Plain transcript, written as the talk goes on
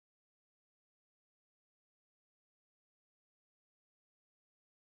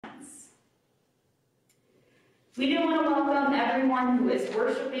We do want to welcome everyone who is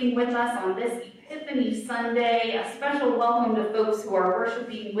worshiping with us on this Epiphany Sunday. A special welcome to folks who are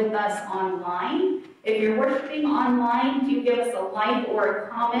worshiping with us online. If you're worshiping online, do give us a like or a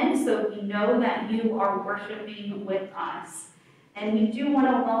comment so we know that you are worshiping with us. And we do want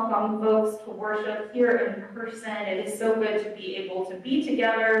to welcome folks to worship here in person. It is so good to be able to be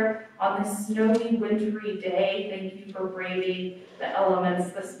together on this snowy, wintry day. Thank you for braving the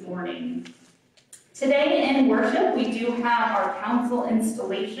elements this morning. Today in worship, we do have our council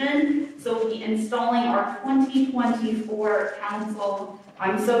installation. So we'll be installing our 2024 council.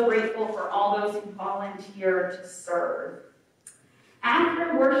 I'm so grateful for all those who volunteer to serve.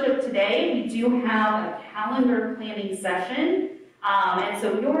 After worship today, we do have a calendar planning session. And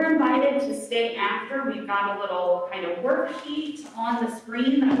so you're invited to stay after. We've got a little kind of worksheet on the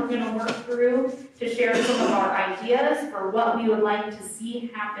screen that we're going to work through to share some of our ideas for what we would like to see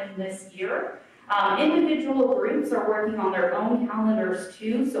happen this year. Individual groups are working on their own calendars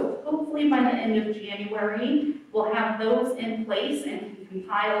too, so hopefully by the end of January, we'll have those in place and can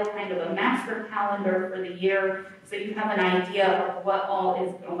compile kind of a master calendar for the year so you have an idea of what all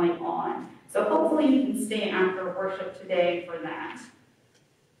is going on. So hopefully you can stay after worship today for that.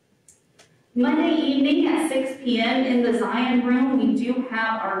 Monday evening at 6 p.m. in the Zion Room, we do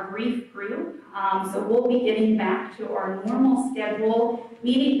have our grief group. So we'll be getting back to our normal schedule,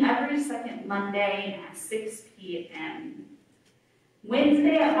 meeting every second Monday at 6 p.m.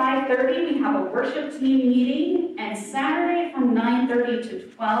 Wednesday at 5:30, we have a worship team meeting, and Saturday from 9:30 to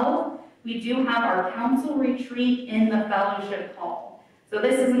 12, we do have our council retreat in the fellowship hall. So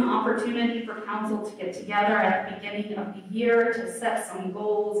this is an opportunity for council to get together at the beginning of the year to set some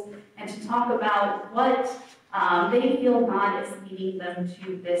goals and to talk about what they feel God is leading them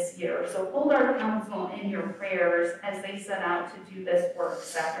to this year. So hold our council in your prayers as they set out to do this work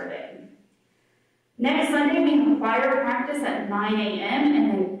Saturday. Next Sunday, we have choir practice at 9 a.m.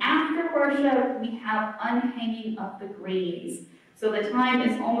 and then after worship, we have unhanging of the greens. So the time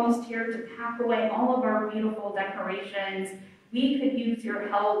is almost here to pack away all of our beautiful decorations. We could use your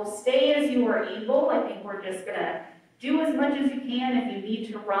help. Stay as you are able. I think we're just going to do as much as you can. If you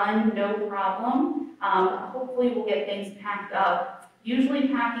need to run, no problem. Hopefully we'll get things packed up. Usually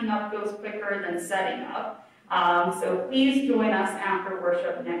packing up goes quicker than setting up. So please join us after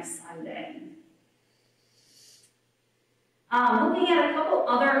worship next Sunday. Looking at a couple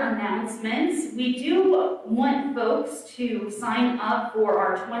other announcements, we do want folks to sign up for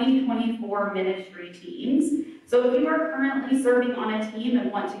our 2024 ministry teams. So if you are currently serving on a team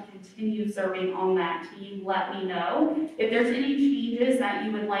and want to continue serving on that team, let me know. If there's any changes that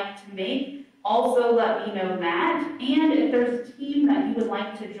you would like to make, also let me know that. And if there's a team that you would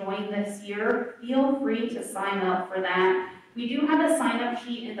like to join this year, feel free to sign up for that. We do have a sign-up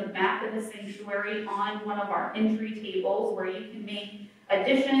sheet in the back of the sanctuary on one of our entry tables where you can make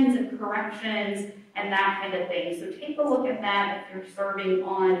additions and corrections and that kind of thing. So take a look at that if you're serving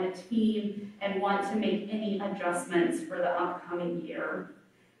on a team and want to make any adjustments for the upcoming year.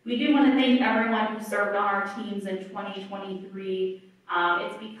 We do want to thank everyone who served on our teams in 2023.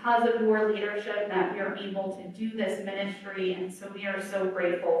 It's because of your leadership that we are able to do this ministry, and so we are so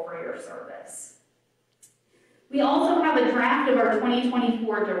grateful for your service. We also have a draft of our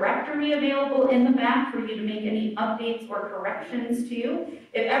 2024 directory available in the back for you to make any updates or corrections to.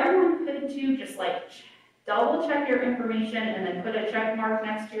 If everyone could to just double check your information and then put a check mark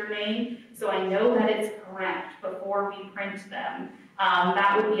next to your name so I know that it's correct before we print them.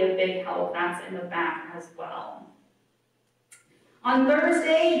 That would be a big help. That's in the back as well. On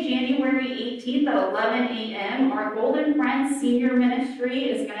Thursday, January 18th at 11 a.m., our Golden Friends Senior Ministry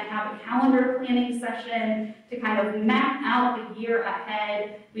is going to have a calendar planning session to kind of map out the year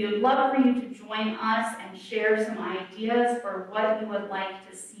ahead. We would love for you to join us and share some ideas for what you would like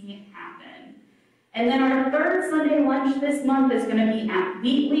to see happen. And then our third Sunday lunch this month is going to be at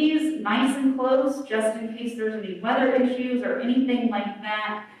Wheatley's, nice and close, just in case there's any weather issues or anything like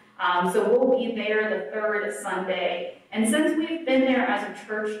that. So we'll be there the third Sunday. And since we've been there as a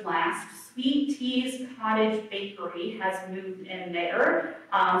church last, Sweet Tea's Cottage Bakery has moved in there.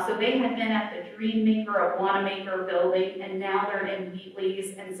 So they had been at the Dream Maker of Wanamaker building, and now they're in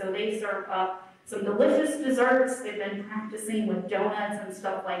Wheatley's. And so they serve up some delicious desserts. They've been practicing with donuts and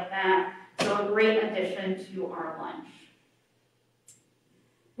stuff like that. So a great addition to our lunch.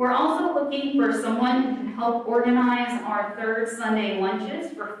 We're also looking for someone who can help organize our third Sunday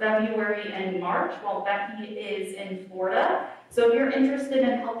lunches for February and March while Becky is in Florida. So if you're interested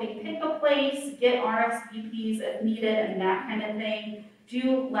in helping pick a place, get RSVPs if needed, and that kind of thing,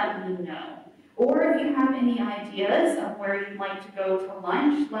 do let me know. Or if you have any ideas of where you'd like to go to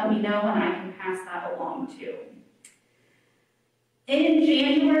lunch, let me know and I can pass that along too. In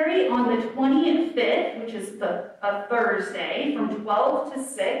January, on the 25th, which is a Thursday, from 12 to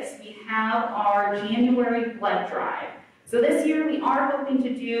 6, we have our January blood drive. So this year we are hoping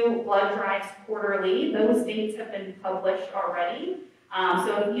to do blood drives quarterly. Those dates have been published already.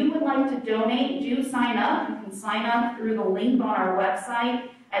 So if you would like to donate, do sign up. You can sign up through the link on our website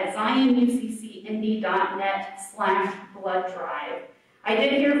at zionuccindy.net/blood drive. I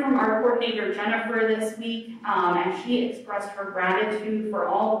did hear from our coordinator Jennifer this week, and she expressed her gratitude for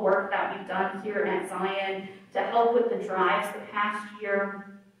all the work that we've done here at Zion to help with the drives the past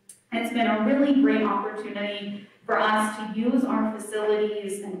year. It's been a really great opportunity for us to use our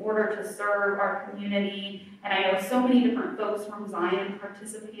facilities in order to serve our community. And I know so many different folks from Zion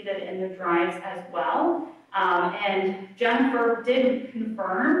participated in the drives as well. And Jennifer did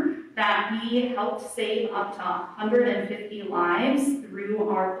confirm that we helped save up to 150 lives through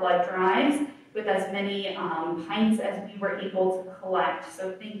our blood drives with as many pints as we were able to collect.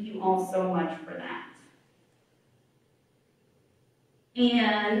 So thank you all so much for that.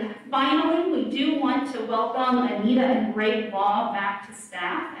 And finally, we do want to welcome Anita and Greg Law back to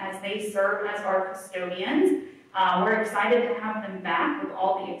staff as they serve as our custodians. We're excited to have them back with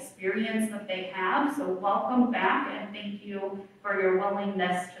all the experience that they have. So welcome back and thank you for your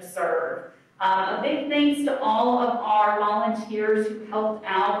willingness to serve. A big thanks to all of our volunteers who helped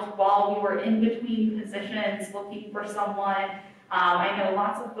out while we were in between positions looking for someone. I know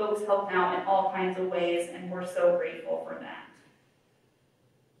lots of folks helped out in all kinds of ways, and we're so grateful for that.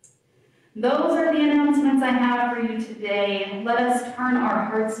 Those are the announcements I have for you today. Let us turn our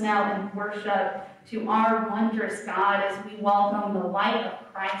hearts now in worship to our wondrous God as we welcome the light of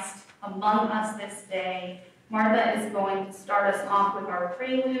Christ among us this day. Martha is going to start us off with our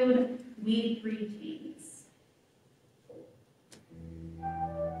prelude, We Three Kings.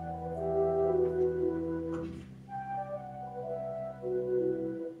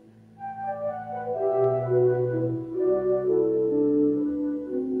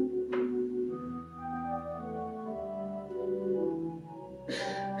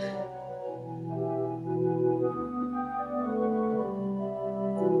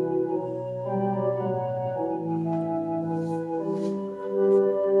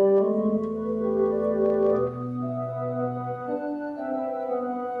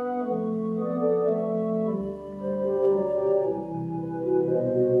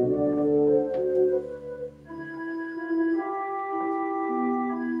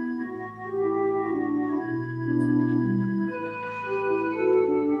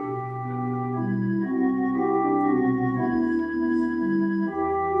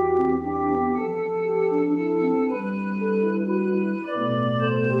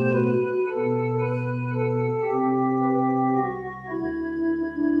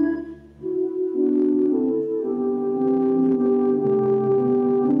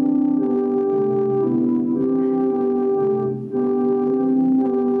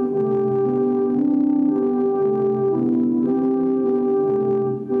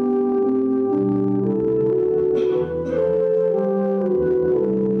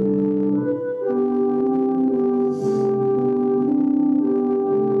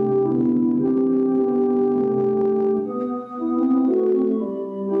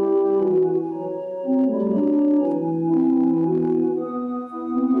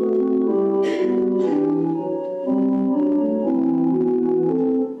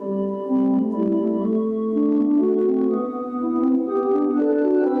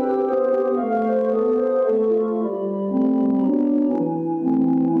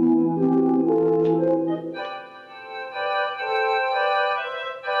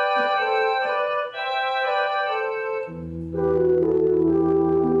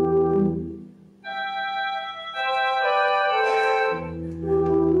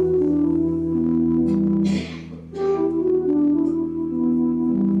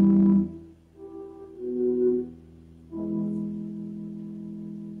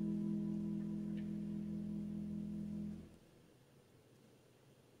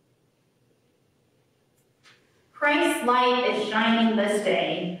 Christ's light is shining this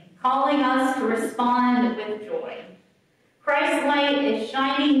day, calling us to respond with joy. Christ's light is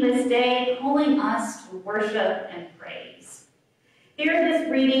shining this day, calling us to worship and praise. Hear this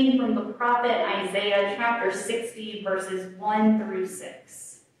reading from the prophet Isaiah chapter 60, verses 1 through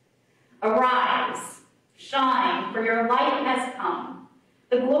 6. Arise, shine, for your light has come.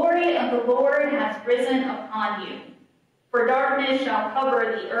 The glory of the Lord has risen upon you. For darkness shall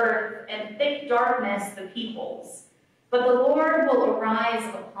cover the earth, and thick darkness the peoples. But the Lord will arise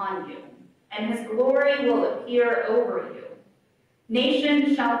upon you, and his glory will appear over you.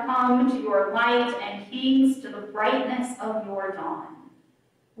 Nations shall come to your light, and kings to the brightness of your dawn.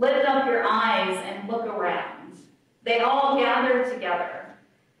 Lift up your eyes and look around. They all gather together.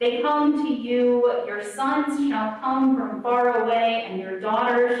 They come to you. Your sons shall come from far away, and your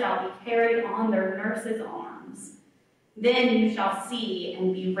daughters shall be carried on their nurses' arms. Then you shall see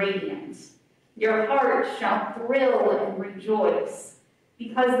and be radiant. Your heart shall thrill and rejoice,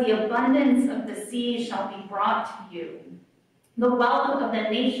 because the abundance of the sea shall be brought to you. The wealth of the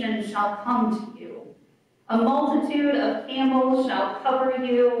nations shall come to you. A multitude of camels shall cover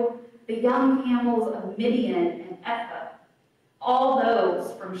you, the young camels of Midian and Ephah. All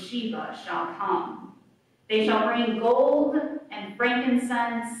those from Sheba shall come. They shall bring gold and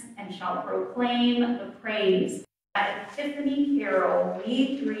frankincense and shall proclaim the praise. At Epiphany Carol,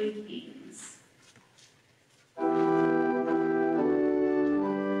 we three kings.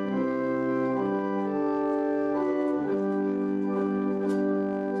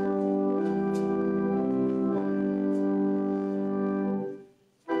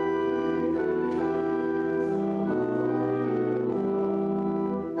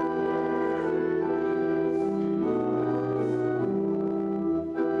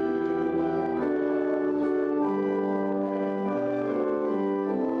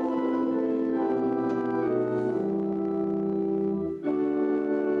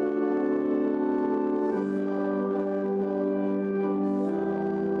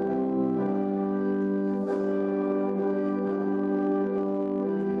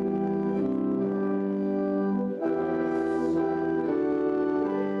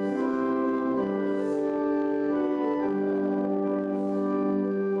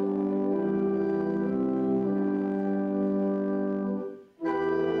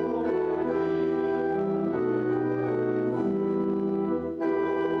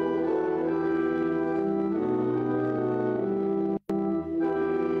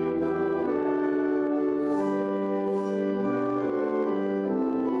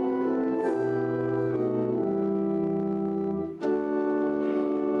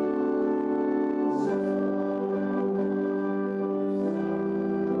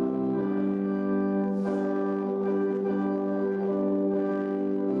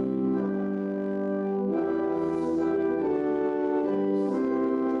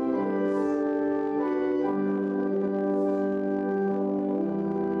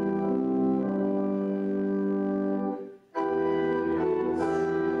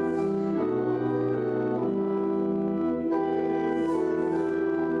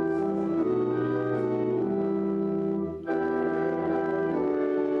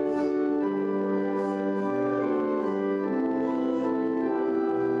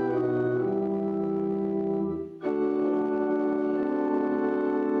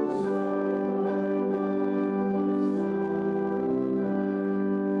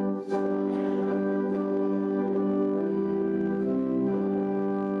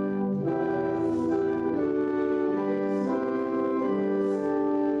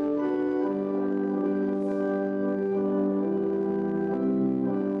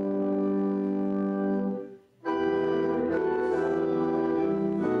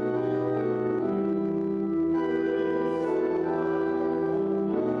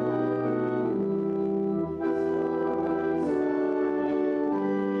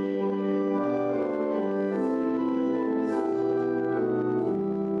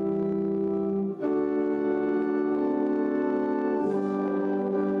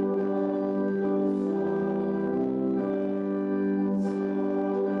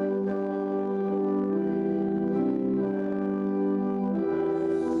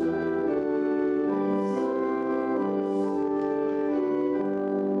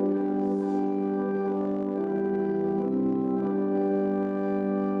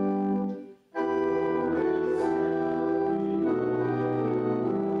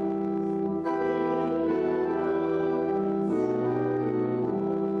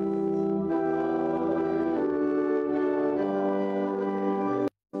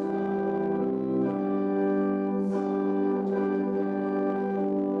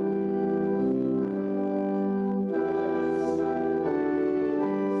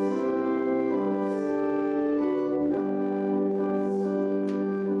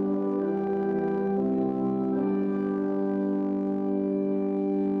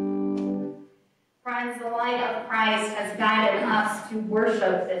 Friends, the light of Christ has guided us to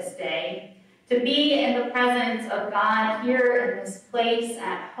worship this day, to be in the presence of God here in this place,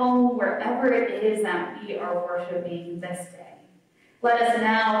 at home, wherever it is that we are worshiping this day. Let us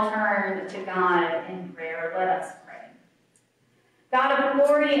now turn to God in prayer. Let us pray. God of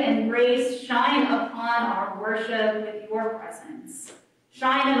glory and grace, shine upon our worship with your presence.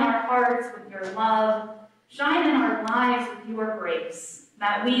 Shine in our hearts with your love. Shine in our lives with your grace,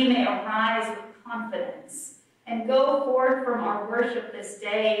 that we may arise with confidence and go forth from our worship this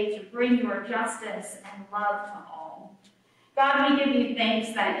day to bring your justice and love to all. God, we give you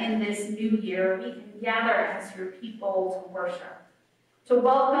thanks that in this new year we can gather as your people to worship, to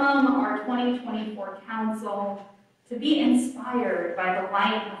welcome our 2024 council, to be inspired by the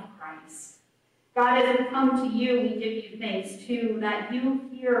light of Christ. God, as we come to you, we give you thanks too that you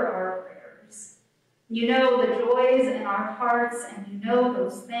hear our prayers. You know the joys in our hearts, and you know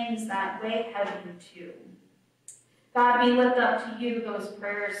those things that weigh heavy too. God, we lift up to you those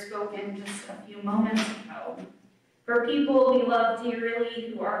prayers spoken just a few moments ago. For people we love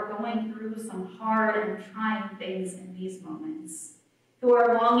dearly who are going through some hard and trying things in these moments, who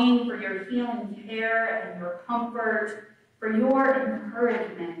are longing for your healing care and your comfort, for your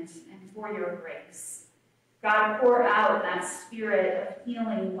encouragement and for your grace. God, pour out that spirit of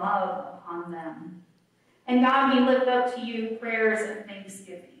healing love upon them. And God, we lift up to you prayers of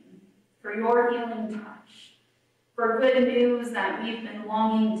thanksgiving for your healing touch, for good news that we've been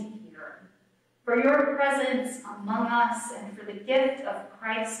longing to hear, for your presence among us, and for the gift of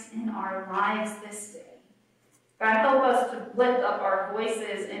Christ in our lives this day. God, help us to lift up our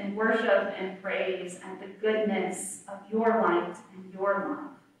voices in worship and praise at the goodness of your light and your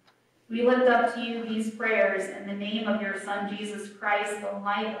love. We lift up to you these prayers in the name of your Son, Jesus Christ, the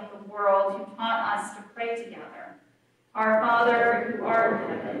light of the world, who taught us to pray together. Our Father, who art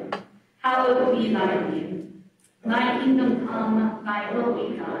in heaven, hallowed be thy name. Thy kingdom come, thy will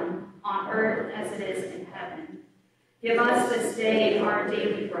be done, on earth as it is in heaven. Give us this day our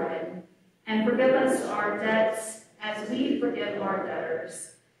daily bread, and forgive us our debts as we forgive our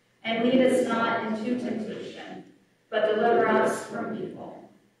debtors. And lead us not into temptation, but deliver us from evil.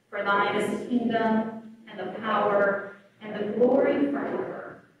 For thine is the kingdom, and the power, and the glory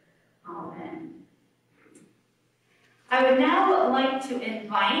forever. Amen. I would now like to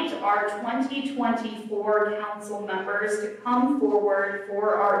invite our 2024 council members to come forward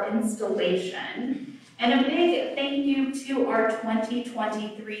for our installation. And a big thank you to our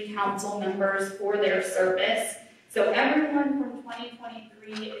 2023 council members for their service. So everyone from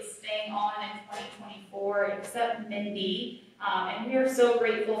 2023 is staying on in 2024 except Mindy. And we are so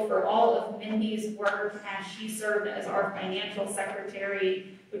grateful for all of Mindy's work as she served as our financial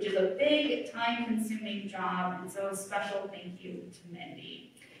secretary, which is a big time-consuming job. And so a special thank you to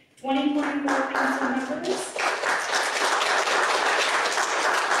Mindy. 2024 council members,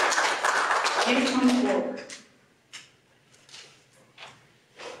 please come forward.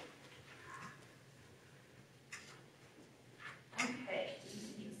 Okay,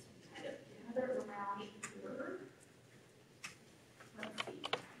 just kind of gather around here. Let's see.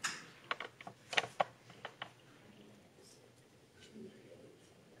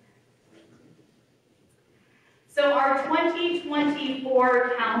 So our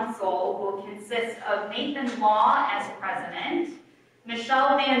 2024 council will consist of Nathan Law as president,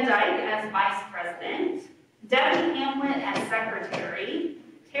 Michelle Van Dyke as vice president, Debbie Hamlet as secretary,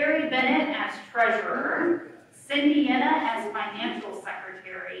 Terry Bennett as treasurer, Cindy Yenna as financial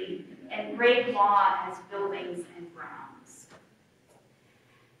secretary, and Greg Law as buildings and grounds.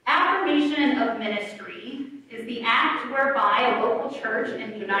 Affirmation of ministry is the act whereby a local church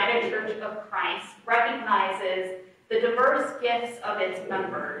and United Church of Christ recognizes the diverse gifts of its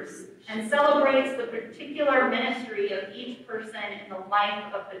members and celebrates the particular ministry of each person in the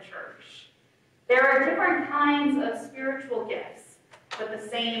life of the church. There are different kinds of spiritual gifts, but the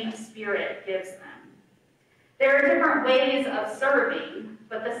same Spirit gives them. There are different ways of serving,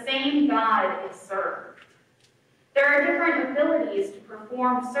 but the same God is served. There are different abilities to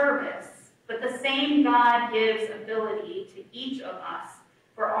perform service, but the same God gives ability to each of us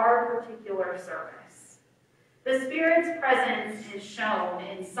for our particular service. The Spirit's presence is shown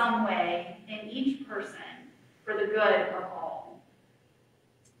in some way in each person for the good of all.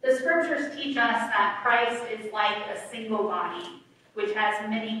 The scriptures teach us that Christ is like a single body, which has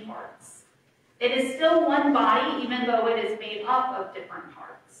many parts. It is still one body, even though it is made up of different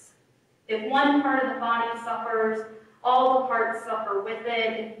parts. If one part of the body suffers, all the parts suffer with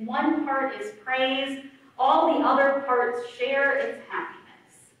it. If one part is praised, all the other parts share its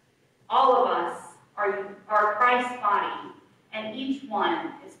happiness. All of us are Christ's body, and each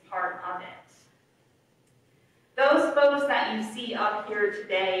one is part of it. Those folks that you see up here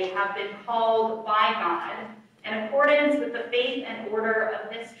today have been called by God in accordance with the faith and order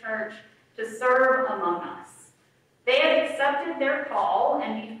of this church to serve among us. They have accepted their call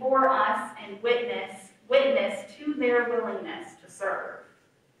and before us and witness witness to their willingness to serve.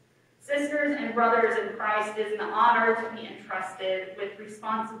 Sisters and brothers in Christ, it is an honor to be entrusted with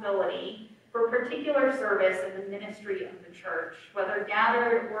responsibility for particular service in the ministry of the church, whether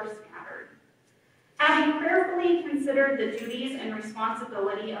gathered or scattered. Having prayerfully considered the duties and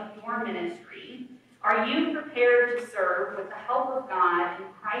responsibility of your ministry, are you prepared to serve with the help of God in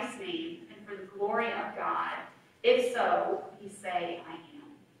Christ's name and for the glory of God? If so, please say, I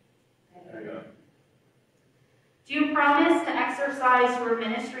am. Amen. Do you promise to exercise your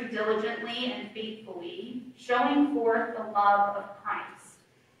ministry diligently and faithfully, showing forth the love of Christ?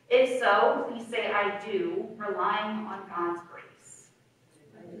 If so, please say, I do, relying on God's grace.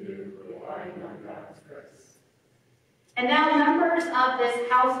 I do, relying on God's grace. And now, members of this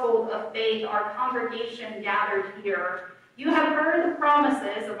household of faith, our congregation gathered here, you have heard the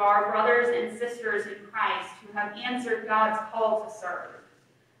promises of our brothers and sisters in Christ who have answered God's call to serve.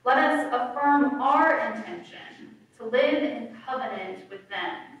 Let us affirm our intention to live in covenant with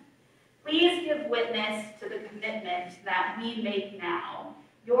them. Please give witness to the commitment that we make now.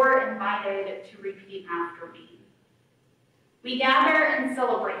 You're invited to repeat after me. We gather in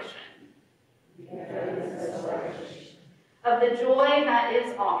celebration of the joy that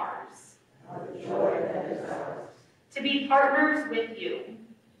is ours, to be partners with you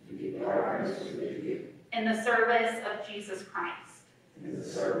in the service of Jesus Christ.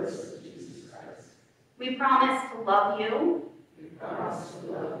 We promise to love you,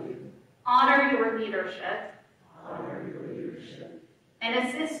 honor your leadership, and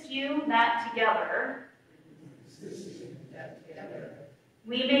assist you that together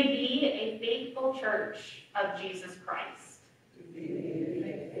we may be a faithful church of Jesus Christ.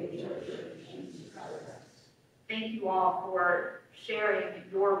 Thank you all for sharing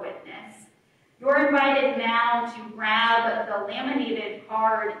your witness. You're invited now to grab the laminated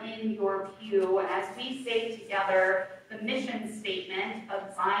card in your pew as we say together the mission statement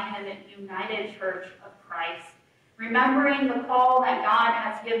of Zion United Church of Christ, remembering the call that God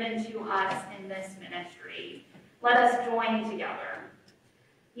has given to us in this ministry. Let us join together.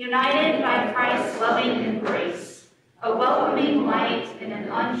 United by Christ's loving embrace, a welcoming light in an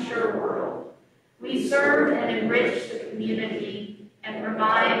unsure world, we serve and enrich the community and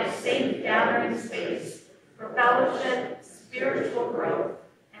provide a safe gathering space for fellowship, spiritual growth,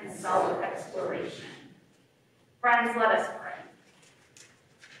 and self-exploration. Friends, let us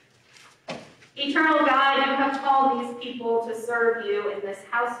pray. Eternal God, you have called these people to serve you in this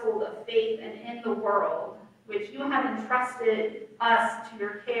household of faith and in the world, which you have entrusted us to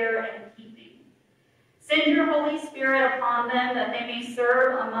your care and keeping. Send your Holy Spirit upon them that they may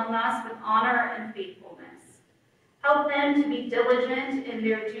serve among us with honor and faithfulness. Help them to be diligent in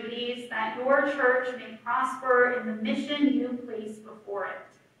their duties, that your church may prosper in the mission you place before it.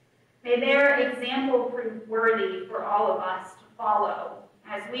 May their example prove worthy for all of us to follow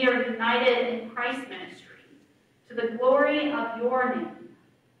as we are united in Christ's ministry, to the glory of your name.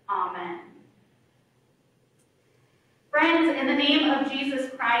 Amen. Friends, in the name of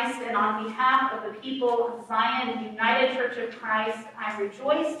Jesus Christ and on behalf of the people of Zion United Church of Christ, I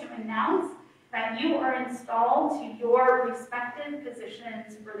rejoice to announce that you are installed to your respective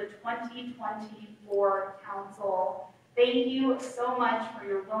positions for the 2024 Council. Thank you so much for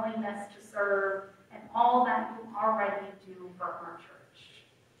your willingness to serve and all that you already do for our church.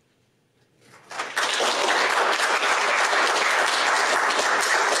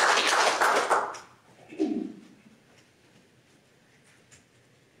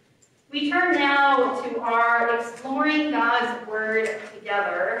 We turn now to our Exploring God's Word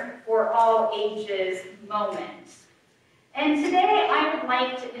Together for All Ages moment. And today I would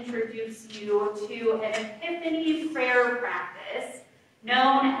like to introduce you to an Epiphany prayer practice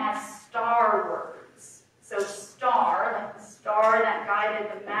known as star words. So star, like the star that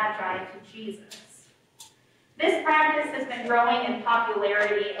guided the Magi to Jesus. This practice has been growing in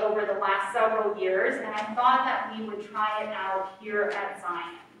popularity over the last several years, and I thought that we would try it out here at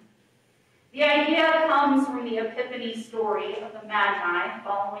Zion. The idea comes from the Epiphany story of the Magi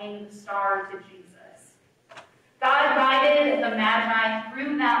following the star to Jesus. God guided the Magi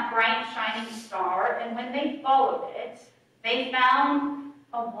through that bright, shining star, and when they followed it, they found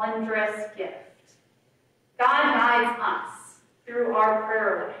a wondrous gift. God guides us through our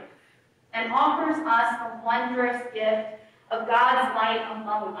prayer life and offers us the wondrous gift of God's light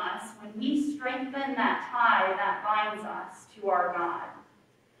among us when we strengthen that tie that binds us to our God.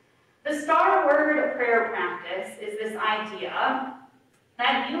 The star word prayer practice is this idea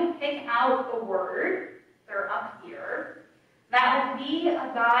that you pick out a word, they're up here, that will be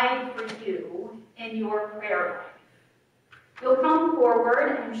a guide for you in your prayer life. You'll come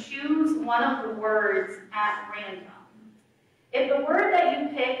forward and choose one of the words at random. If the word that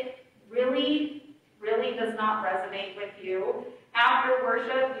you pick really does not resonate with you, after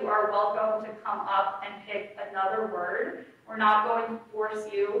worship, you are welcome to come up and pick another word. We're not going to force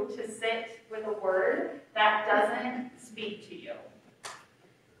you to sit with a word that doesn't speak to you.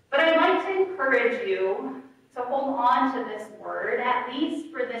 But I'd like to encourage you to hold on to this word, at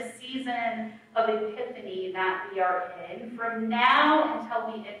least for this season of Epiphany that we are in, from now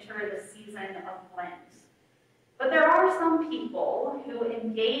until we enter the season of Lent. But there are some people who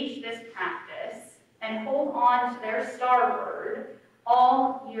engage this practice and hold on to their star word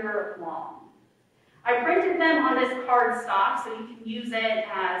all year long. I printed them on this cardstock so you can use it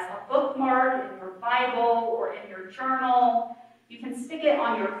as a bookmark in your Bible or in your journal. You can stick it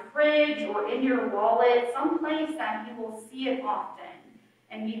on your fridge or in your wallet, someplace that you will see it often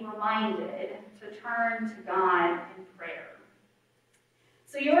and be reminded to turn to God in prayer.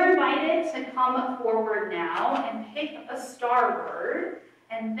 So you're invited to come forward now and pick a star word,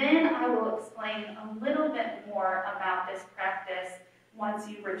 and then I will explain a little bit more about this practice once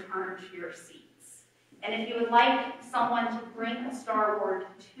you return to your seats. And if you would like someone to bring a star word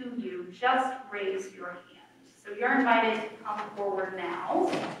to you, just raise your hand. So you're invited to come forward now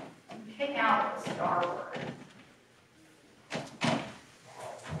and pick out a star word.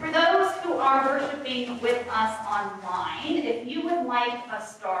 For those who are worshiping with us online, if you would like a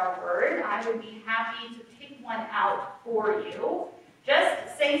star word, I would be happy to pick one out for you.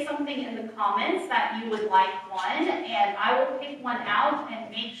 Just say something in the comments that you would like one, and I will pick one out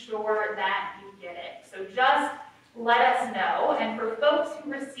and make sure that you get it. So just let us know. And for folks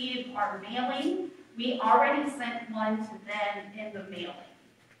who received our mailing, we already sent one to them in the mailing.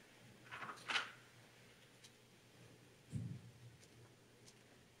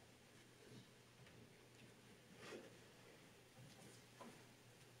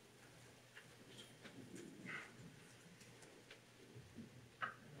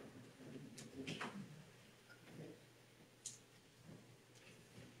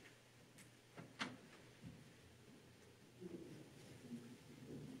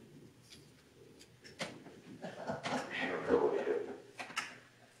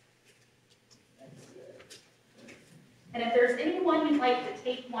 And if there's anyone you'd like to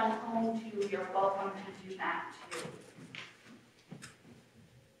take one home to, you're welcome to do that too.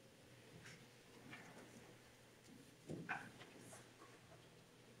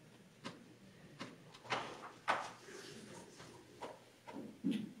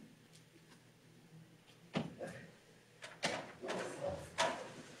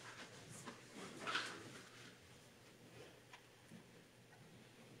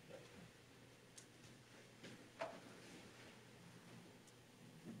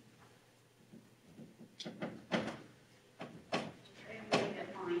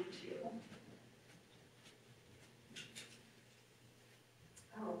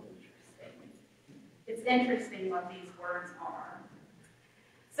 It's interesting what these words are.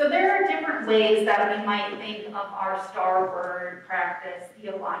 So there are different ways that we might think of our star word practice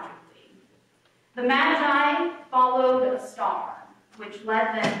theologically. The Magi followed a star, which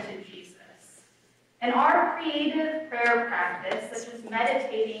led them to Jesus. And our creative prayer practice, such as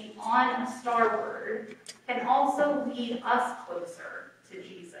meditating on a star word, can also lead us closer to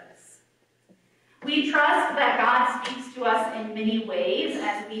Jesus. We trust that God speaks to us in many ways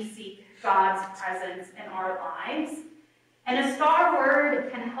as we seek God's presence in our lives. And a star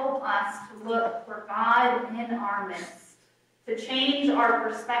word can help us to look for God in our midst, to change our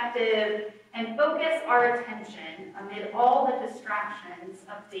perspective and focus our attention amid all the distractions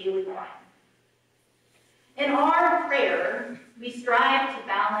of daily life. In our prayer, we strive to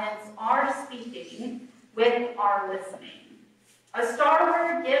balance our speaking with our listening. A star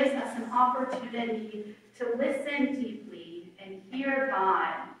word gives us an opportunity to listen deeply and hear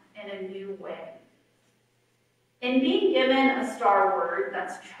God in a new way. In being given a star word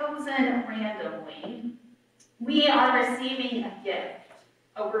that's chosen randomly, we are receiving a gift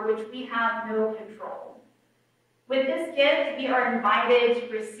over which we have no control. With this gift, we are invited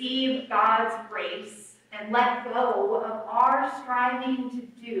to receive God's grace and let go of our striving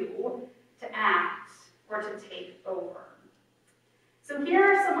to do, to act, or to take over. So here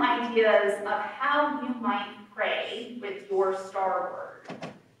are some ideas of how you might pray with your star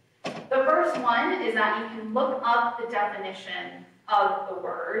word. The first one is that you can look up the definition of the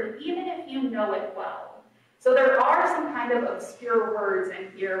word, even if you know it well. So there are some kind of obscure words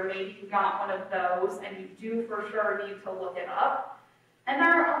in here. Maybe you got one of those, and you do for sure need to look it up. And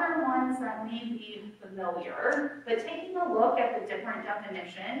there are other ones that may be familiar, but taking a look at the different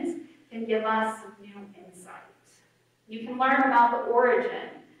definitions can give us some new insight. You can learn about the origin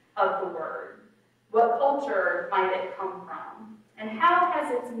of the word. What culture might it come from? And how has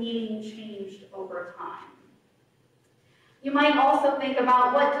its meaning changed over time? You might also think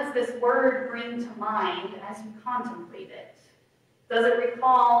about, what does this word bring to mind as you contemplate it? Does it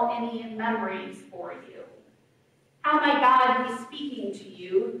recall any memories for you? How might God be speaking to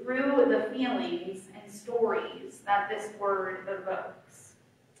you through the feelings and stories that this word evokes?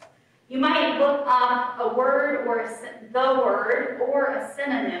 You might look up a word or the word or a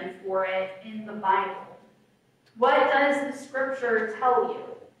synonym for it in the Bible. What does the scripture tell you?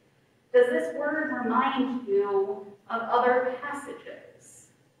 Does this word remind you of other passages?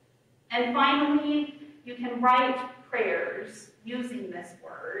 And finally, you can write prayers using this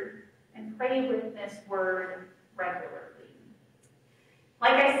word and pray with this word regularly.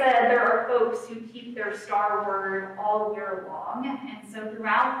 Like I said, there are folks who keep their star word all year long, and so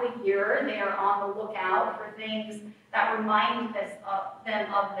throughout the year, they are on the lookout for things that remind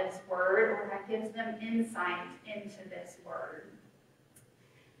them of this word, or that gives them insight into this word.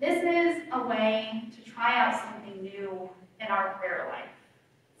 This is a way to try out something new in our prayer life,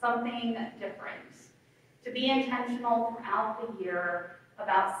 something different, to be intentional throughout the year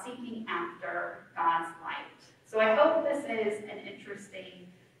about seeking after God's light. So I hope this is an interesting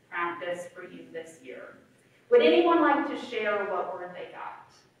practice for you this year. Would anyone like to share what word they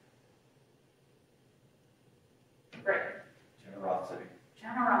got? Great. Generosity.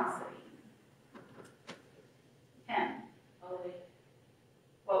 Generosity. Kim? Awake.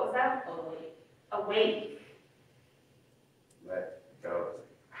 What was that? Awake. Awake. Let go.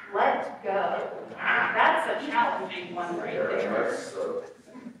 Let go. That's a challenging one right there.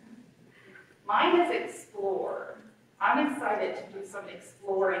 Mine is explore. I'm excited to do some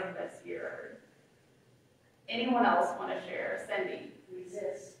exploring this year. Anyone else want to share? Cindy?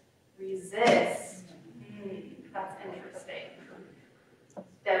 Resist. Resist. That's interesting.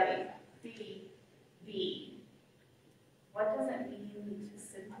 Debbie? Be. What does it mean to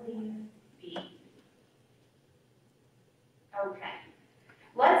simply be? Okay.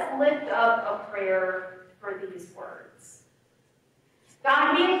 Let's lift up a prayer for these words.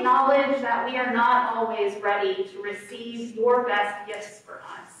 God, we acknowledge that we are not always ready to receive your best gifts for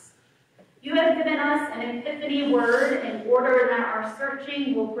us. You have given us an epiphany word in order that our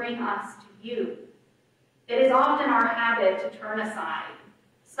searching will bring us to you. It is often our habit to turn aside,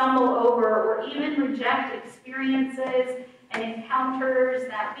 stumble over, or even reject experiences and encounters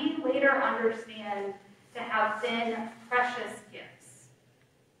that we later understand to have been precious gifts.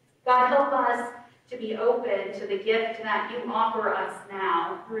 God, help us to be open to the gift that you offer us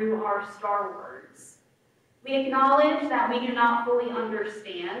now through our star words. We acknowledge that we do not fully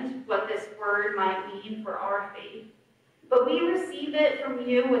understand what this word might mean for our faith, but we receive it from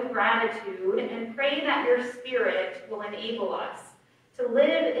you with gratitude and pray that your Spirit will enable us to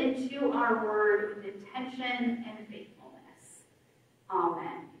live into our word with intention and faithfulness.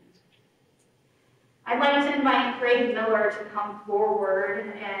 Amen. I'd like to invite Craig Miller to come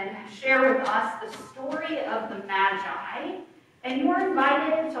forward and share with us the story of the Magi. And you're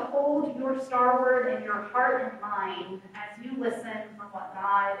invited to hold your star word in your heart and mind as you listen for what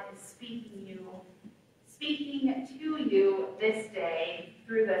God is speaking to you this day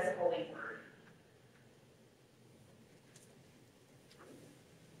through this holy word.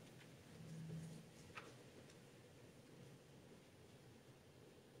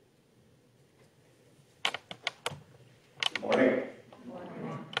 Morning.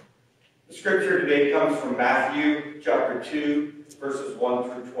 The scripture today comes from Matthew chapter 2, verses 1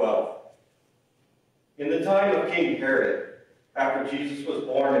 through 12. In the time of King Herod, after Jesus was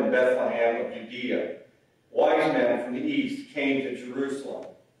born in Bethlehem of Judea, wise men from the east came to Jerusalem,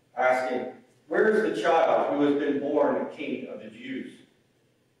 asking, "Where is the child who has been born the King of the Jews?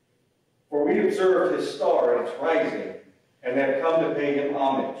 For we observed his star at its rising, and have come to pay him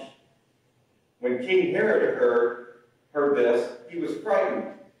homage." When King Herod heard this, he was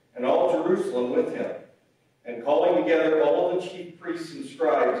frightened, and all Jerusalem with him. And calling together all the chief priests and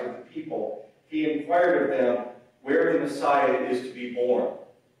scribes of the people, he inquired of them where the Messiah is to be born.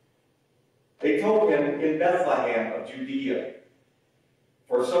 They told him, "In Bethlehem of Judea,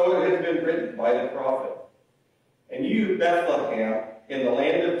 for so it has been written by the prophet. And you, Bethlehem, in the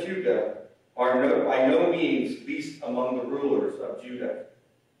land of Judah, are by no means least among the rulers of Judah.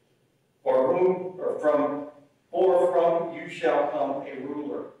 For from you shall come a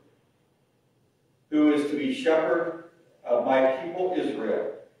ruler, who is to be shepherd of my people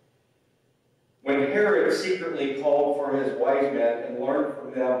Israel." When Herod secretly called for his wise men and learned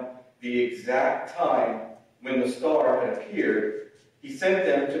from them the exact time when the star had appeared, he sent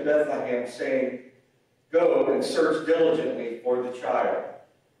them to Bethlehem, saying, Go and search diligently for the child.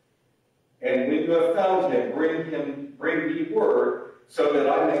 And when you have found him, bring me word, so that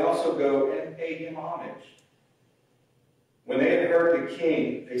I may also go and pay him homage." When they had heard the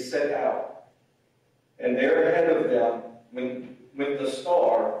king, they set out. And there ahead of them went the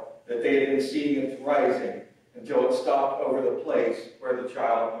star that they had been seeing its rising, until it stopped over the place where the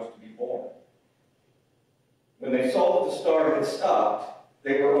child was to be born. When they saw that the star had stopped,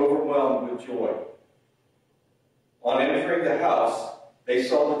 they were overwhelmed with joy. On entering the house, they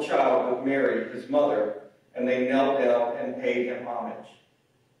saw the child with Mary, his mother, and they knelt down and paid him homage.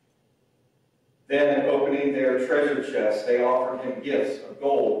 Then, opening their treasure chests, they offered him gifts of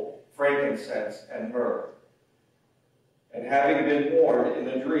gold, frankincense, and myrrh. And having been warned in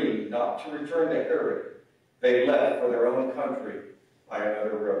a dream not to return to Herod, they left for their own country by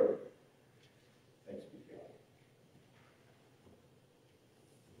another road. Thanks be to God.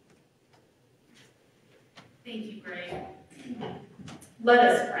 Thank you, Greg. Let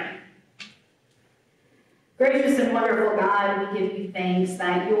us pray. Gracious and wonderful God, we give you thanks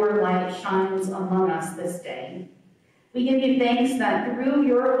that your light shines among us this day. We give you thanks that through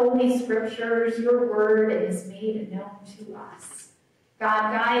your holy scriptures, your word is made known to us.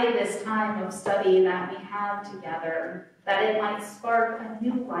 God, guide this time of study that we have together, that it might spark a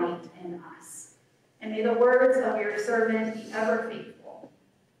new light in us. And may the words of your servant be ever faithful.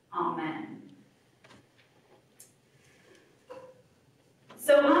 Amen.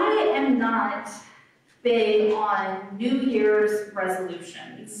 So I am not big on New Year's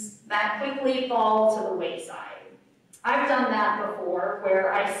resolutions that quickly fall to the wayside. I've done that before,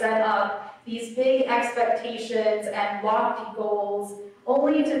 where I set up these big expectations and lofty goals,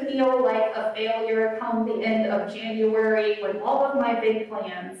 only to feel like a failure come the end of January when all of my big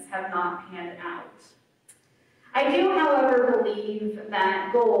plans have not panned out. I do, however, believe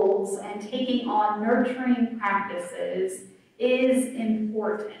that goals and taking on nurturing practices is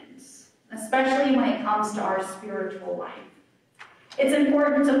important, especially when it comes to our spiritual life. It's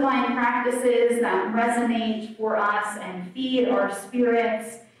important to find practices that resonate for us and feed our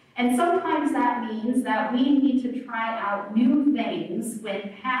spirits, and sometimes that means that we need to try out new things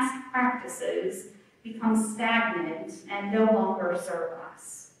when past practices become stagnant and no longer serve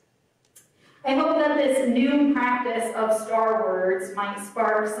us. I hope that this new practice of Star Words might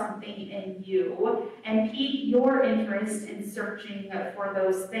spark something in you and pique your interest in searching for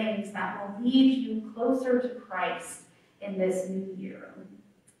those things that will lead you closer to Christ in this new year.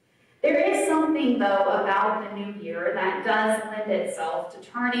 There is something, though, about the new year that does lend itself to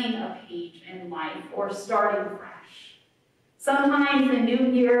turning a page in life or starting fresh. Sometimes the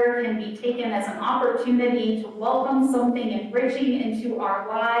new year can be taken as an opportunity to welcome something enriching into our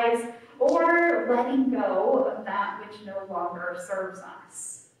lives, or letting go of that which no longer serves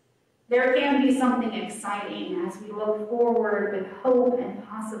us. There can be something exciting as we look forward with hope and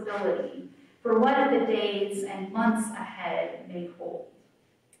possibility for what the days and months ahead may hold.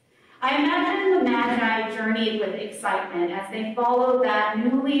 I imagine the Magi journeyed with excitement as they followed that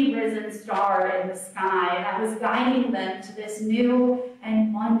newly risen star in the sky that was guiding them to this new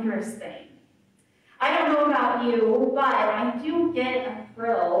and wondrous thing. I don't know about you, but I do get a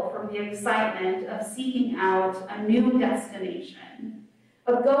thrill from the excitement of seeking out a new destination,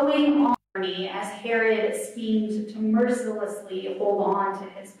 of going on a journey as Herod schemed to mercilessly hold on to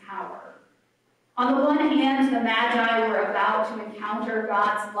his power. On the one hand, the Magi were about to encounter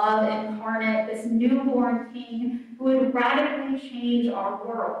God's love incarnate, this newborn king who would radically change our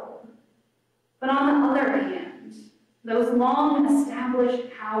world. But on the other hand, those long-established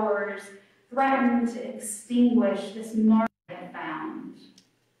powers threatened to extinguish this mark they had found.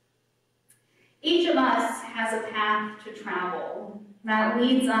 Each of us has a path to travel that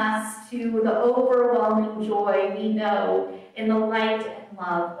leads us to the overwhelming joy we know in the light and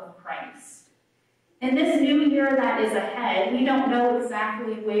love of Christ. In this new year that is ahead, we don't know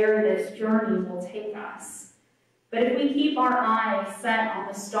exactly where this journey will take us. But if we keep our eyes set on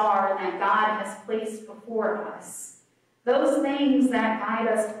the star that God has placed before us, those things that guide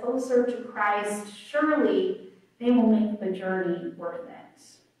us closer to Christ, surely they will make the journey worth it.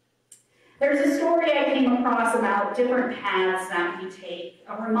 There's a story I came across about different paths that we take,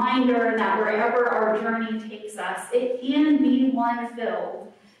 a reminder that wherever our journey takes us, it can be one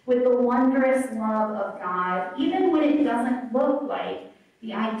filled with the wondrous love of God, even when it doesn't look like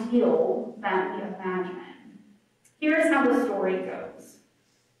the ideal that we imagine. Here's how the story goes.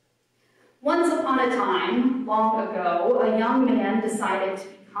 Once upon a time, long ago, a young man decided to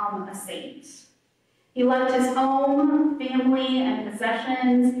become a saint. He left his home, family, and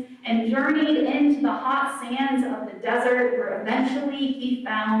possessions and journeyed into the hot sands of the desert, where eventually he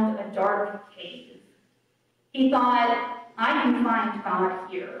found a dark cave. He thought, I can find God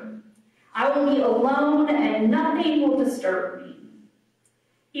here. I will be alone and nothing will disturb me.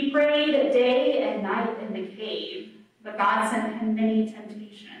 He prayed day and night in the cave, but God sent him many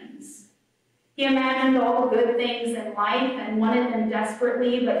temptations. He imagined all the good things in life and wanted them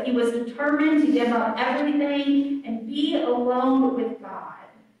desperately, but he was determined to give up everything and be alone with God,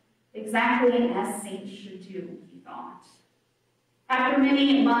 exactly as saints should do, he thought. After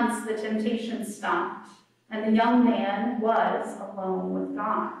many months, the temptation stopped, and the young man was alone with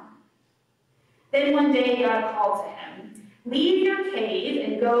God. Then one day God called to him, "Leave your cave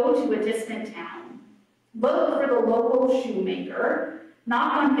and go to a distant town. Look for the local shoemaker,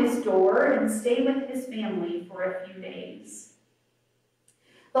 knock on his door, and stay with his family for a few days."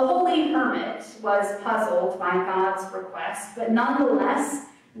 The holy hermit was puzzled by God's request, but nonetheless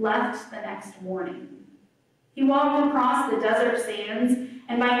left the next morning. He walked across the desert sands,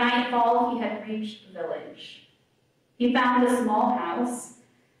 and by nightfall he had reached the village. He found a small house,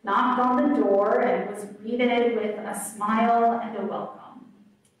 knocked on the door, and was greeted with a smile and a welcome.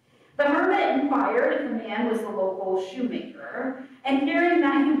 The hermit inquired if the man was the local shoemaker, and hearing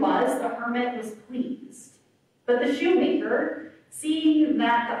that he was, the hermit was pleased. But the shoemaker, seeing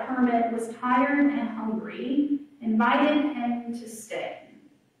that the hermit was tired and hungry, invited him to stay.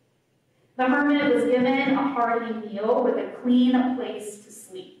 The hermit was given a hearty meal with a clean place to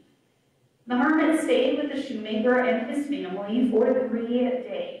sleep. The hermit stayed with the shoemaker and his family for 3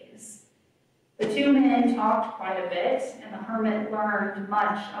 days. The two men talked quite a bit, and the hermit learned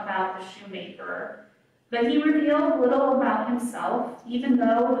much about the shoemaker, but he revealed little about himself, even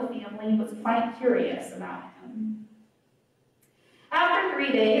though the family was quite curious about him. After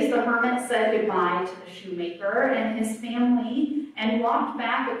 3 days, the hermit said goodbye to the shoemaker and his family and walked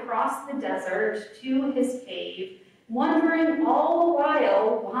back across the desert to his cave, wondering all the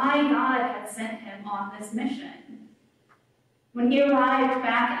while why God had sent him on this mission. When he arrived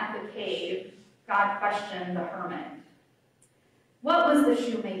back at the cave, God questioned the hermit. "What was the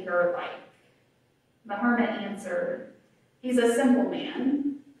shoemaker like?" The hermit answered, "He's a simple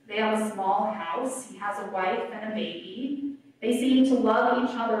man. They have a small house. He has a wife and a baby. They seem to love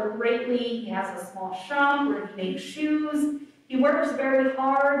each other greatly. He has a small shop where he makes shoes. He works very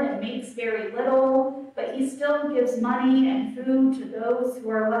hard and makes very little, but he still gives money and food to those who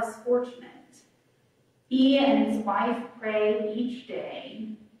are less fortunate. He and his wife pray each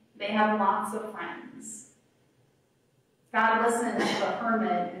day. They have lots of friends." God listened to the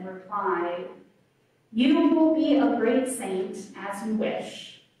hermit and replied, "You will be a great saint as you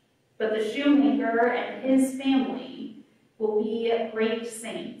wish, but the shoemaker and his family will be great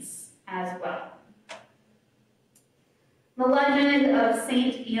saints as well." The legend of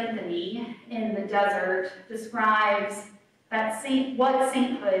Saint Anthony in the desert describes what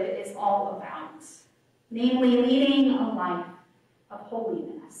sainthood is all about, namely leading a life of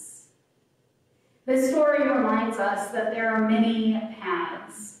holiness. This story reminds us that there are many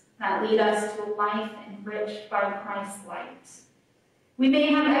paths that lead us to a life enriched by Christ's light. We may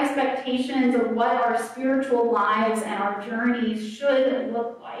have expectations of what our spiritual lives and our journeys should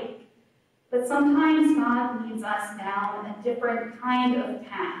look like, but sometimes God leads us down a different kind of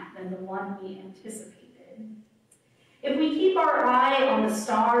path than the one we anticipated. If we keep our eye on the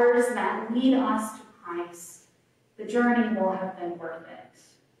stars that lead us to Christ, the journey will have been worth it.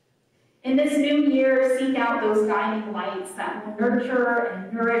 In this new year, seek out those guiding lights that will nurture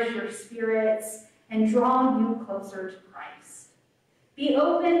and nourish your spirits and draw you closer to Christ. Be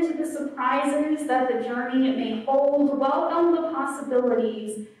open to the surprises that the journey may hold. Welcome the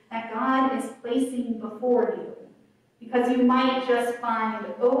possibilities that God is placing before you, because you might just find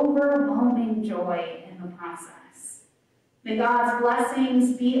overwhelming joy in the process. May God's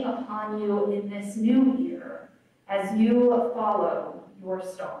blessings be upon you in this new year as you follow your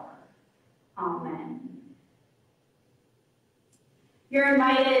star. Amen. You're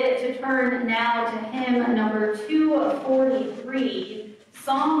invited to turn now to hymn number 243,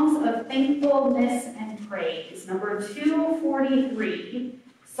 Songs of Thankfulness and Praise. Number 243,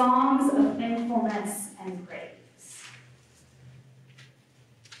 Songs of Thankfulness and Praise.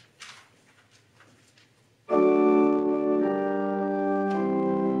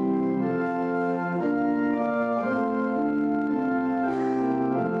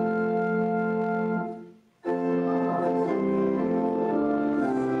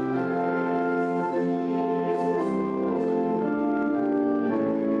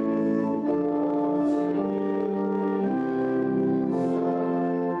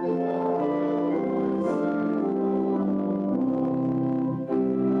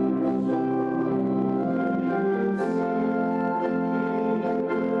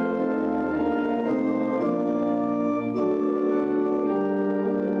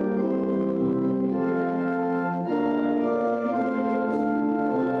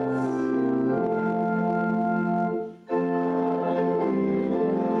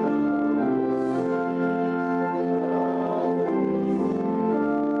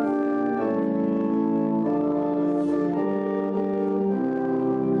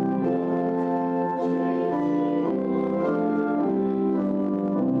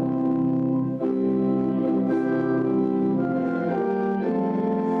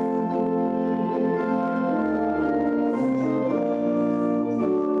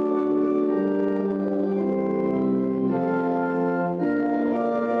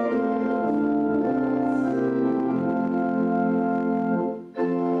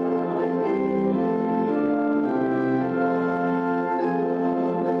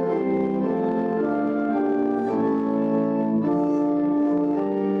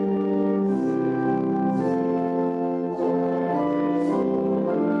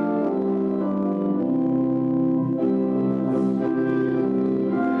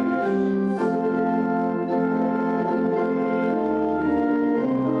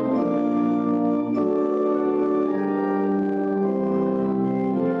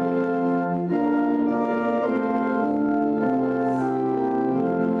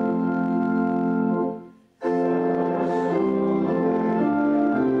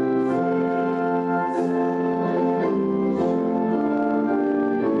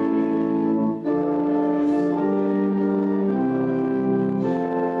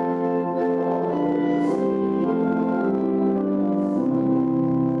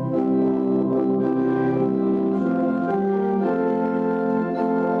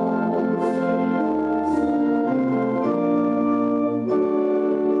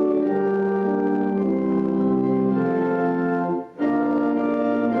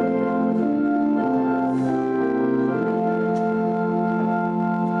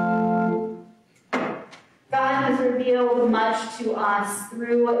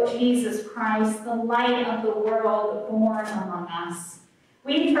 through Jesus Christ, the light of the world born among us.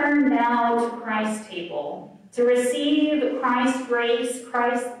 We turn now to Christ's table to receive Christ's grace,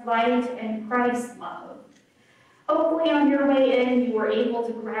 Christ's light, and Christ's love. Hopefully on your way in, you were able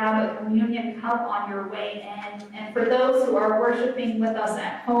to grab a communion cup on your way in. And for those who are worshiping with us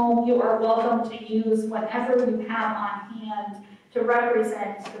at home, you are welcome to use whatever you have on hand to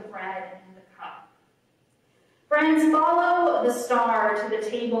represent the bread and the cup. Friends, follow the star to the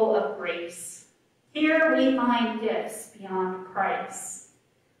table of grace. Here we find gifts beyond price.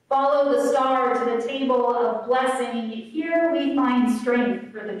 Follow the star to the table of blessing. Here we find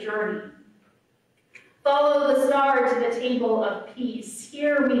strength for the journey. Follow the star to the table of peace.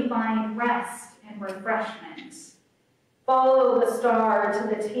 Here we find rest and refreshment. Follow the star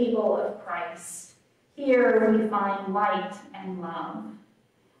to the table of Christ. Here we find light and love.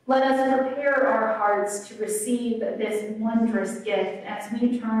 Let us prepare our hearts to receive this wondrous gift as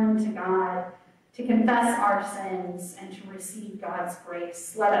we turn to God, to confess our sins and to receive God's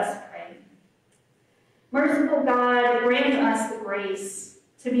grace. Let us pray. Merciful God, grant us the grace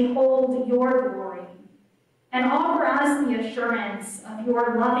to behold your glory and offer us the assurance of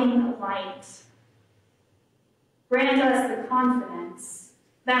your loving light. Grant us the confidence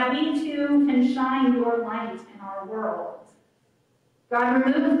that we too can shine your light in our world. God,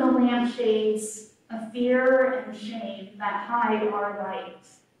 remove the lampshades of fear and shame that hide our light.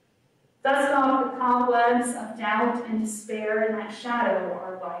 Dust off the cobwebs of doubt and despair that shadow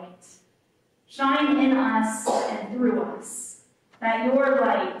our light. Shine in us and through us, that your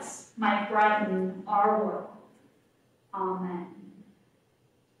light might brighten our world. Amen.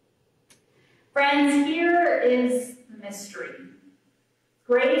 Friends, here is the mystery.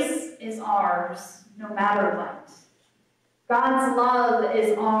 Grace is ours, no matter what. God's love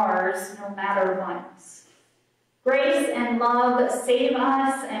is ours, no matter what. Grace and love save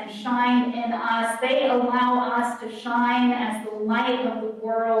us and shine in us. They allow us to shine as the light of the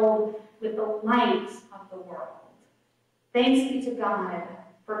world with the light of the world. Thanks be to God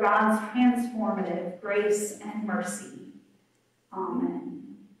for God's transformative grace and mercy.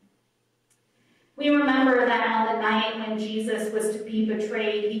 Amen. We remember that on the night when Jesus was to be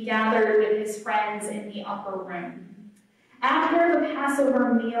betrayed, he gathered with his friends in the upper room. After the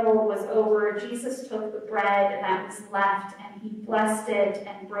Passover meal was over, Jesus took the bread that was left and he blessed it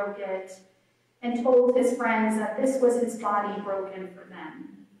and broke it and told his friends that this was his body broken for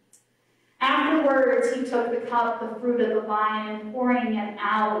them. Afterwards, he took the cup, the fruit of the vine, and pouring it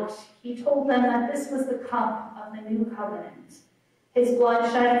out, he told them that this was the cup of the new covenant, his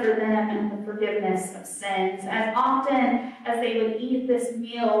blood shed for them and the forgiveness of sins. As often as they would eat this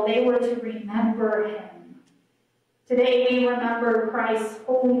meal, they were to remember him. Today we remember Christ's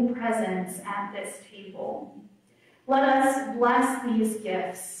holy presence at this table. Let us bless these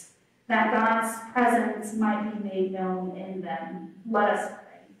gifts, that God's presence might be made known in them. Let us pray.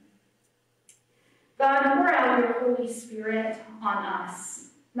 God, pour out your Holy Spirit on us,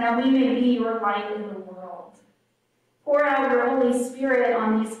 that we may be your light in the world. Pour out your Holy Spirit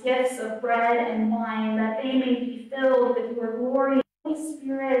on these gifts of bread and wine, that they may be filled with your glory. Holy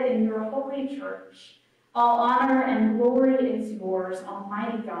Spirit, in your holy church, all honor and glory is yours,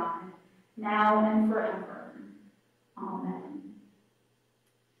 Almighty God, now and forever. Amen.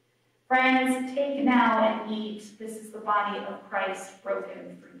 Friends, take now and eat. This is the body of Christ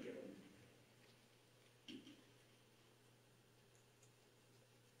broken for you.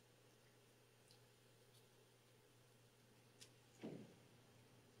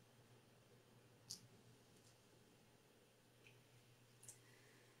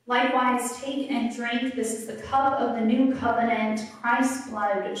 Likewise, take and drink. This is the cup of the new covenant, Christ's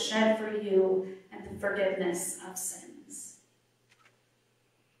blood shed for you and the forgiveness of sins.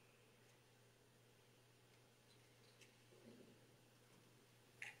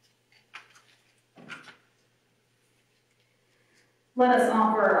 Let us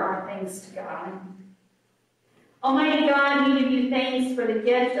offer our thanks to God. Almighty God, we give you thanks for the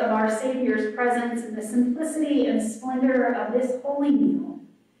gift of our Savior's presence and the simplicity and splendor of this holy meal.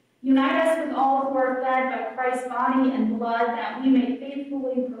 Unite us with all who are fed by Christ's body and blood, that we may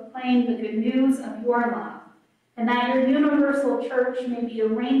faithfully proclaim the good news of your love, and that your universal church may be a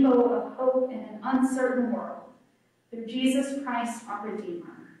rainbow of hope in an uncertain world. Through Jesus Christ, our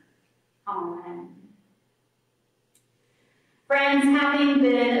Redeemer. Amen. Friends, having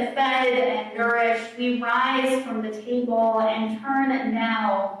been fed and nourished, we rise from the table and turn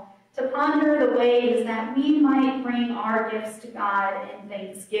now to ponder the ways that we might bring our gifts to God in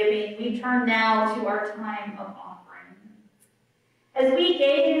thanksgiving. We turn now to our time of offering. As we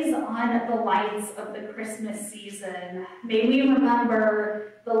gaze on the lights of the Christmas season, may we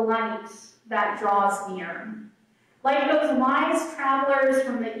remember the light that draws near. Like those wise travelers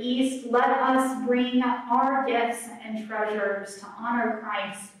from the east, let us bring our gifts and treasures to honor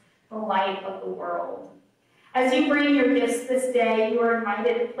Christ, the light of the world. As you bring your gifts this day, you are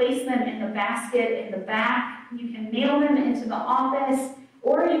invited to place them in the basket in the back. You can mail them into the office,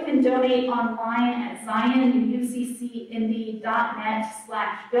 or you can donate online at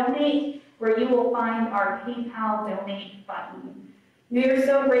zionuccindy.net/donate, where you will find our PayPal donate button. We are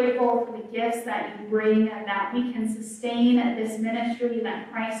so grateful for the gifts that you bring and that we can sustain this ministry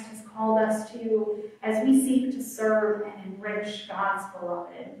that Christ has called us to as we seek to serve and enrich God's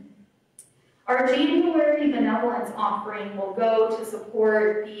beloved. Our January benevolence offering will go to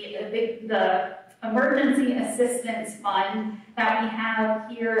support the Emergency Assistance Fund that we have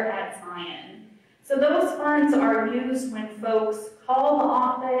here at Zion. So those funds are used when folks call the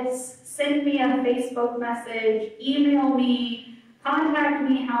office, send me a Facebook message, email me, contact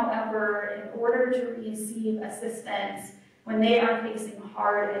me, however, in order to receive assistance when they are facing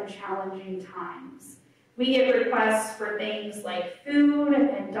hard and challenging times. We get requests for things like food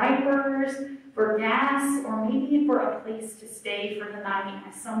and diapers, for gas, or maybe for a place to stay for the night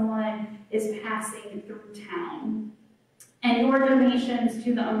as someone is passing through town. And your donations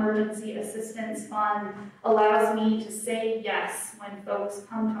to the Emergency Assistance Fund allows me to say yes when folks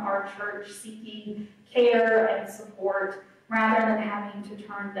come to our church seeking care and support rather than having to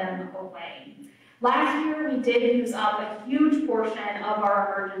turn them away. Last year, we did use up a huge portion of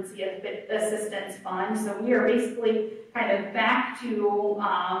our Emergency Assistance Fund, so we are basically kind of back to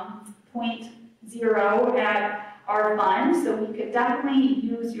point zero at our fund, so we could definitely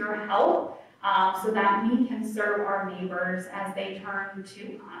use your help so that we can serve our neighbors as they turn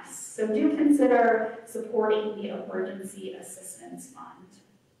to us. So do consider supporting the Emergency Assistance Fund.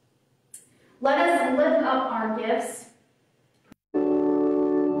 Let us lift up our gifts.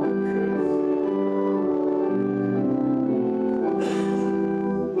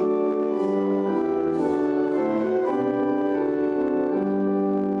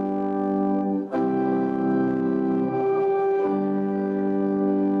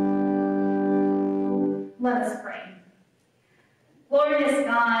 Let us pray. Glorious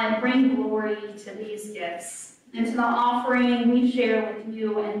God, bring glory to these gifts and to the offering we share with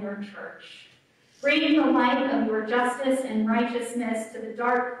you and your church. Bring the light of your justice and righteousness to the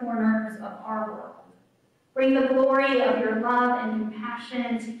dark corners of our world. Bring the glory of your love and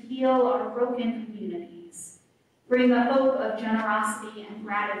compassion to heal our broken communities. Bring the hope of generosity and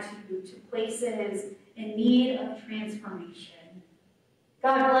gratitude to places in need of transformation.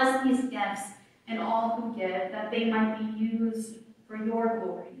 God, bless these gifts and all who give, that they might be used for your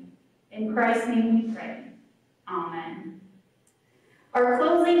glory. In Christ's name we pray. Amen. Our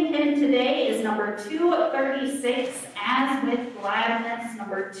closing hymn today is number 236, As with Gladness.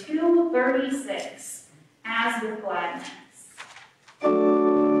 Number 236, As with Gladness.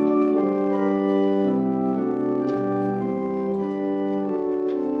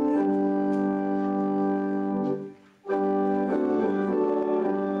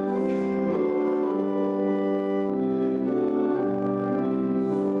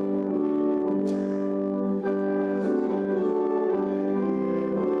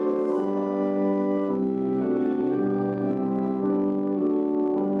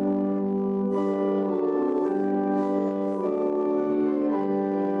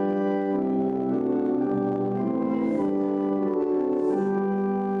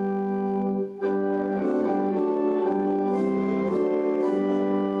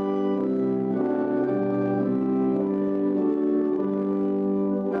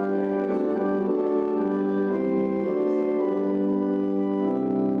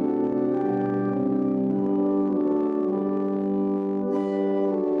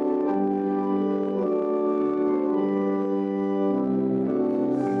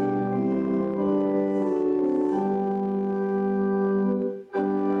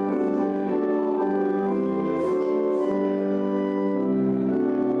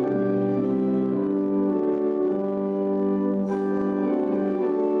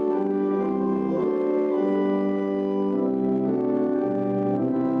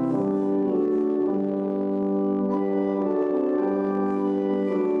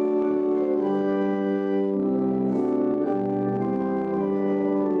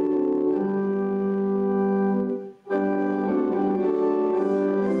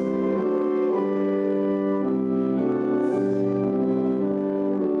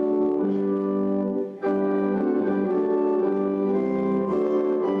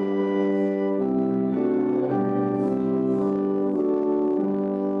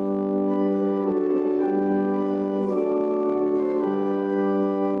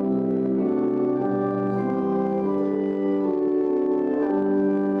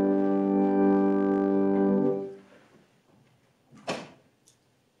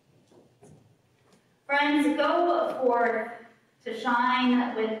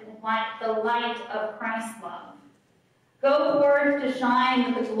 shine with the light of Christ's love. Go forth to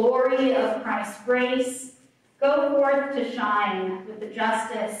shine with the glory of Christ's grace. Go forth to shine with the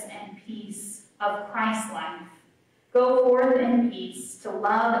justice and peace of Christ's life. Go forth in peace to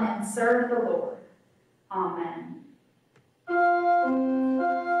love and serve the Lord. Amen.